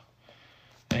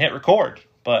hit record.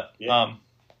 But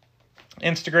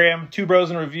Instagram, 2 Bros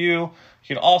in Review.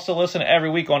 You can also listen every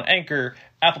week on Anchor,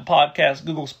 Apple Podcasts,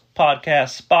 Google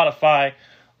Podcasts, Spotify,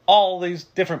 all these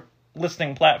different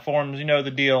listening platforms. You know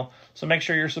the deal. So make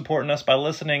sure you're supporting us by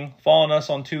listening, following us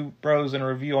on 2 Bros in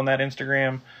Review on that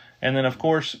Instagram. And then, of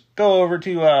course, go over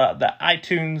to the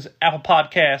iTunes, Apple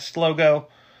Podcasts logo,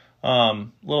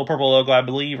 little purple logo, I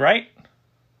believe, right?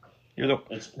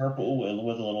 It's purple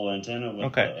with a little antenna.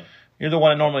 Okay. You're the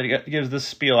one that normally gives this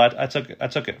spiel. I took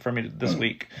it from you this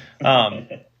week.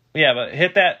 Yeah, but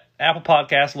hit that Apple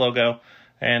Podcast logo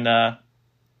and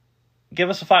give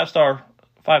us a 5-star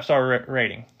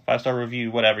rating, 5-star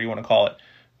review, whatever you want to call it.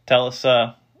 Tell us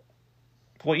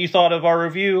what you thought of our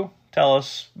review. Tell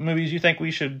us movies you think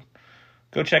we should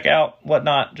go check out,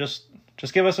 whatnot. Just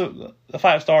give us the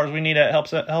 5 stars. We need it.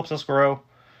 It helps us grow.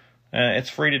 It's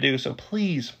free to do, so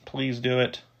please do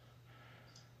it.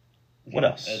 What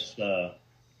else?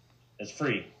 It's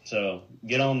free, so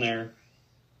get on there.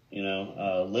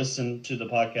 Listen to the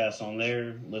podcast on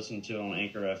there. Listen to it on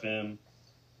Anchor FM.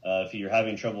 If you're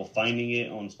having trouble finding it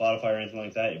on Spotify or anything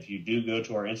like that, if you do go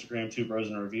to our Instagram, 2 Bros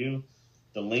in a Review,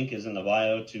 the link is in the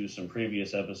bio to some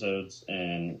previous episodes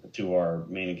and to our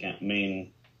main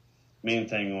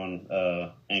thing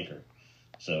on Anchor.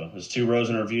 So it's 2 Bros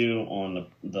in a Review. On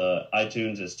the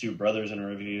iTunes, it's 2 Brothers in a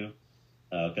Review.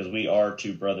 Because we are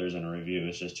 2 brothers in a review.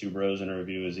 It's just 2 Bros in a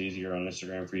Review is easier on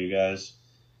Instagram for you guys.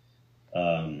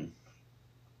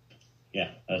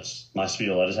 That's my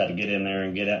spiel. I just had to get in there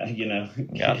and get out,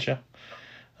 Gotcha.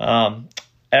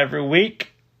 Every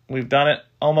week, we've done it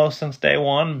almost since day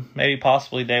one, maybe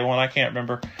possibly day one. I can't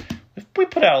remember. We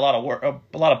put out a lot of work,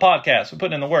 a lot of podcasts. We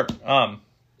put in the work.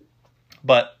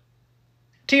 But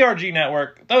TRG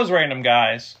Network, those random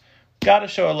guys, got to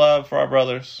show love for our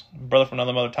brothers. Brother from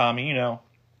another mother, Tommy,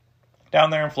 down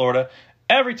there in Florida.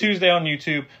 Every Tuesday on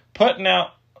YouTube, putting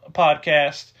out a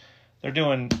podcast. They're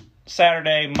doing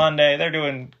Saturday, Monday. They're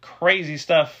doing crazy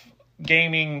stuff,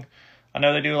 gaming. I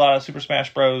know they do a lot of Super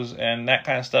Smash Bros. And that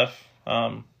kind of stuff.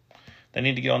 They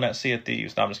need to get on that Sea of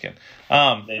Thieves. No, I'm just kidding.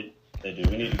 They do.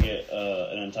 We need to get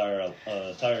an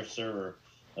entire server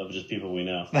of just people we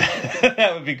know.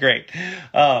 That would be great.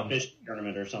 Fish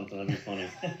tournament or something. That'd be funny.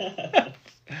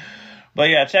 But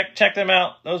yeah, check them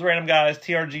out. Those random guys,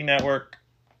 TRG Network.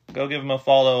 Go give them a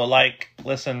follow, a like,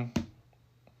 listen,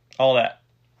 all that.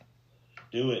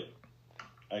 Do it.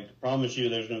 I promise you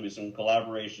there's going to be some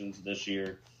collaborations this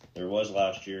year. There was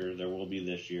last year. There will be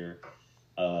this year.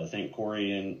 I think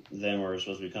Corey and them are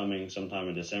supposed to be coming sometime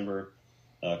in December.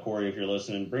 Corey, if you're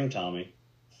listening, bring Tommy.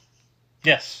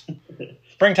 Yes.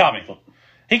 Bring Tommy.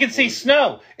 He can see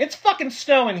snow. It's fucking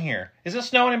snowing here. Is it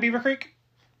snowing in Beaver Creek?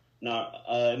 No,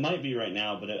 it might be right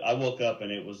now, but I woke up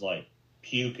and it was like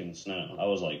puking snow. I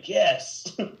was like,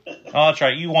 yes. Oh, that's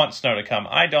right. You want snow to come.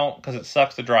 I don't because it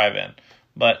sucks to drive in.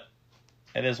 But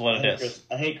it is what it is.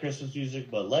 I hate Christmas music,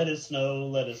 but let it snow,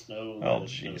 let it snow. Oh,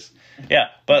 jeez. Yeah,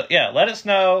 but yeah, let it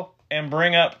snow and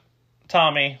bring up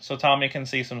Tommy so Tommy can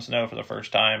see some snow for the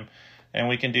first time. And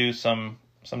we can do some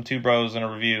 2 Bros in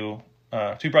a Review,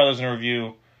 2 Brothers in a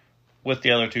Review with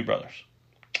the other 2 brothers.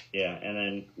 Yeah, and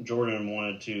then Jordan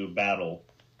wanted to battle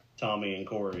Tommy and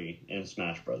Corey in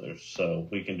Smash Brothers, so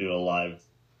we can do a live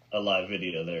a live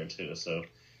video there too. So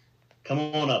come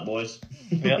on up, boys.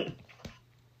 Yep.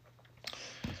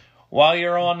 While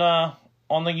you're on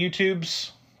the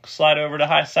YouTubes, slide over to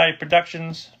High Society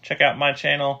Productions. Check out my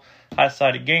channel, High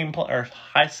Society Gameplay, or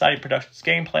High Society Productions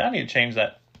Gameplay. I need to change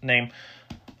that name.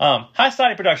 High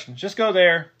Society Productions. Just go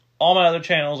there. All my other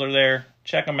channels are there.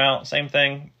 Check them out. Same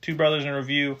thing. Two Brothers in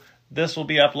Review. This will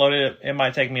be uploaded. It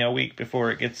might take me a week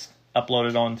before it gets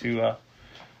uploaded onto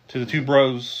to the Two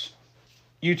Bros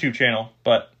YouTube channel.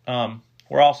 But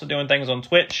we're also doing things on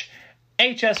Twitch.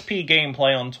 HSP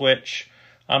Gameplay on Twitch.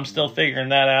 I'm still figuring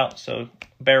that out, so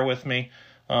bear with me.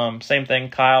 Same thing,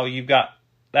 Kyle. You've got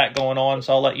that going on,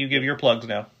 so I'll let you give your plugs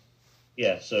now.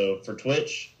 Yeah, so for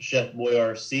Twitch, Chef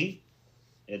Boyar C.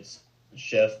 It's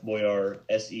Chef Boyar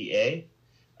SEA.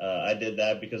 I did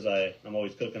that because I'm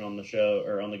always cooking on the show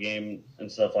or on the game and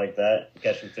stuff like that.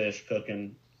 Catching fish,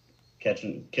 cooking,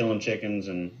 killing chickens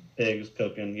and pigs,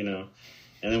 cooking, you know.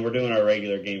 And then we're doing our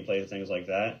regular gameplay, things like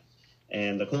that.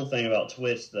 And the cool thing about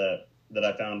Twitch that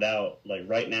I found out, like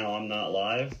right now I'm not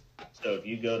live. So if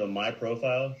you go to my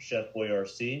profile, Chef Boyar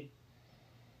C,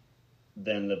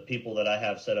 then the people that I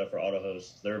have set up for auto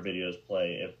host, their videos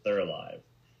play if they're live.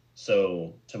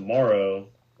 So tomorrow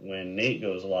when Nate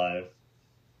goes live,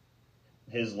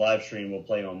 his live stream will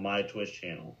play on my Twitch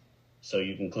channel. So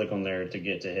you can click on there to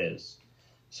get to his.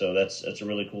 So that's a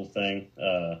really cool thing.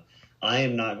 I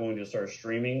am not going to start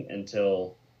streaming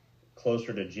until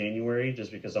closer to January,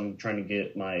 just because I'm trying to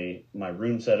get my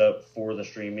room set up for the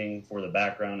streaming, for the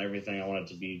background, everything. I want it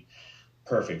to be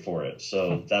perfect for it.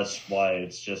 So that's why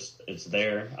it's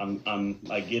there.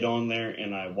 I get on there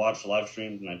and I watch live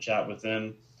streams and I chat with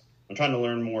them. I'm trying to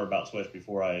learn more about Twitch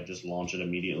before I just launch it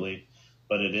immediately,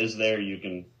 but it is there. You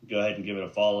can go ahead and give it a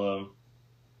follow.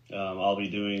 I'll be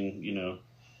doing, you know,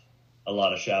 a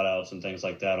lot of shout outs and things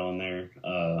like that on there.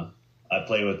 I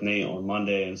play with Nate on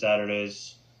Monday and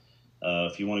Saturdays.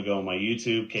 If you want to go on my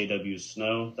YouTube, KW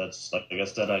Snow, that's like I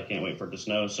said, I can't wait for it to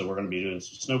snow. So we're going to be doing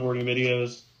some snowboarding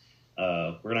videos.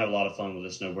 We're going to have a lot of fun with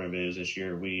the snowboarding videos this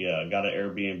year. We got an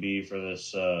Airbnb for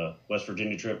this West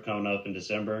Virginia trip coming up in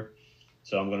December.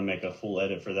 So I'm going to make a full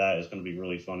edit for that. It's going to be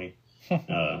really funny. It's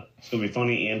going to be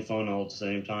funny and fun all at the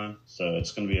same time. So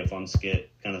it's going to be a fun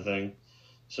skit kind of thing.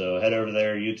 So head over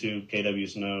there, YouTube, KW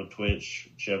Snow, Twitch,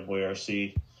 Chef Boy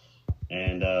RC.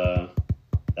 And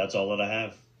that's all that I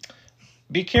have.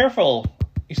 Be careful.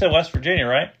 You said West Virginia,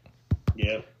 right?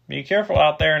 Yep. Be careful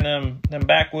out there in them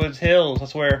backwoods hills.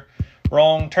 That's where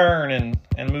Wrong Turn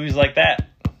and movies like that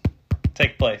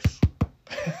take place.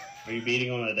 Are you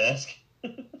beating on the desk?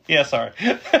 Yeah, sorry.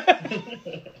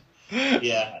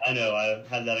 Yeah, I know. I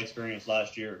had that experience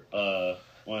last year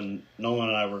when Nolan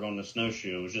and I were going to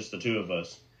snowshoe. It was just the two of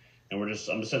us. And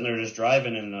I'm sitting there just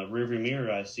driving, and in the rearview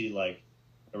mirror, I see like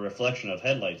a reflection of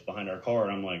headlights behind our car.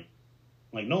 And I'm like,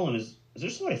 Nolan, is there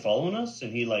somebody following us?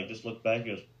 And he like just looked back and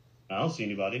goes, I don't see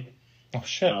anybody. Oh,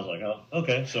 shit. And I was like, oh,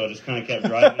 okay. So I just kind of kept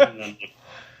driving, and then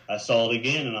I saw it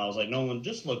again, and I was like, Nolan,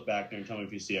 just look back there and tell me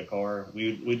if you see a car.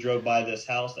 We drove by this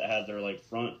house that had their like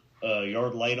front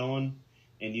yard light on,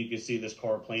 and you could see this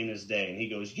car plain as day. And he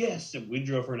goes, yes. And we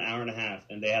drove for an hour and a half,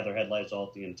 and they had their headlights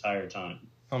off the entire time.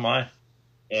 Oh, my.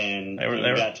 And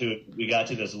we got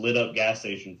to this lit up gas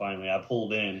station finally. I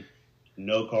pulled in.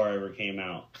 No car ever came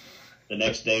out. The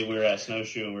next day we were at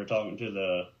Snowshoe, and we were talking to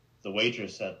the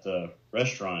waitress at the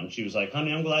restaurant. And she was like,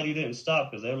 honey, I'm glad you didn't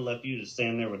stop, because they would have left you to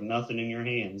stand there with nothing in your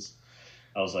hands.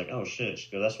 I was like, oh, shit.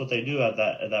 She goes, that's what they do at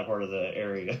that part of the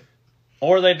area.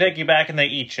 Or they take you back and they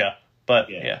eat you. But,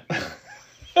 yeah.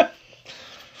 At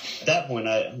that point,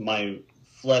 my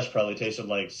flesh probably tasted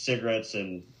like cigarettes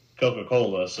and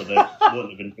Coca-Cola, so they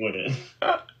wouldn't have enjoyed it.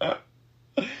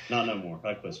 Not no more.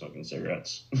 I quit smoking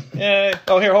cigarettes. Yeah.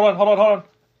 Oh, here, hold on.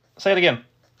 Say it again.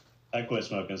 I quit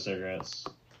smoking cigarettes.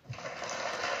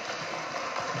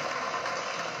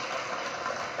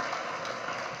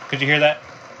 Could you hear that?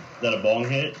 Is that a bong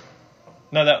hit?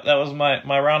 No, that was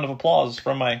my round of applause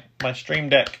from my stream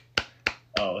deck.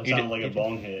 Oh, it sounded like a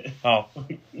bong hit. Oh.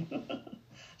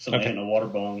 Somebody hitting a water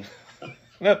bong.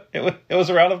 No, it was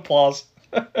a round of applause.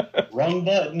 Wrong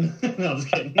button. No, I'm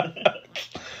just kidding.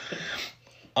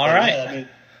 All right. Yeah, I mean,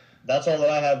 that's all that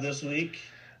I have this week.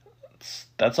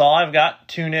 That's all I've got.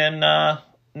 Tune in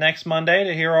next Monday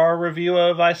to hear our review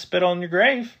of I Spit on Your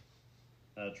Grave.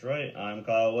 That's right. I'm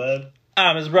Kyle Webb.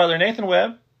 I'm his brother, Nathan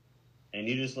Webb. And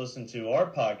you just listened to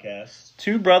our podcast.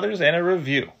 Two Brothers and a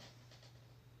Review.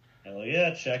 Hell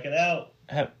yeah, check it out.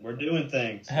 We're doing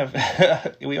things.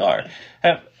 We are.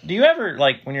 Do you ever,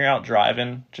 like, when you're out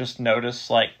driving, just notice,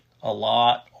 like, a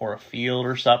lot or a field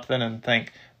or something and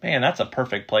think, man, that's a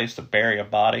perfect place to bury a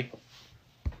body?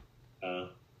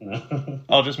 No.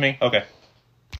 Oh, just me? Okay.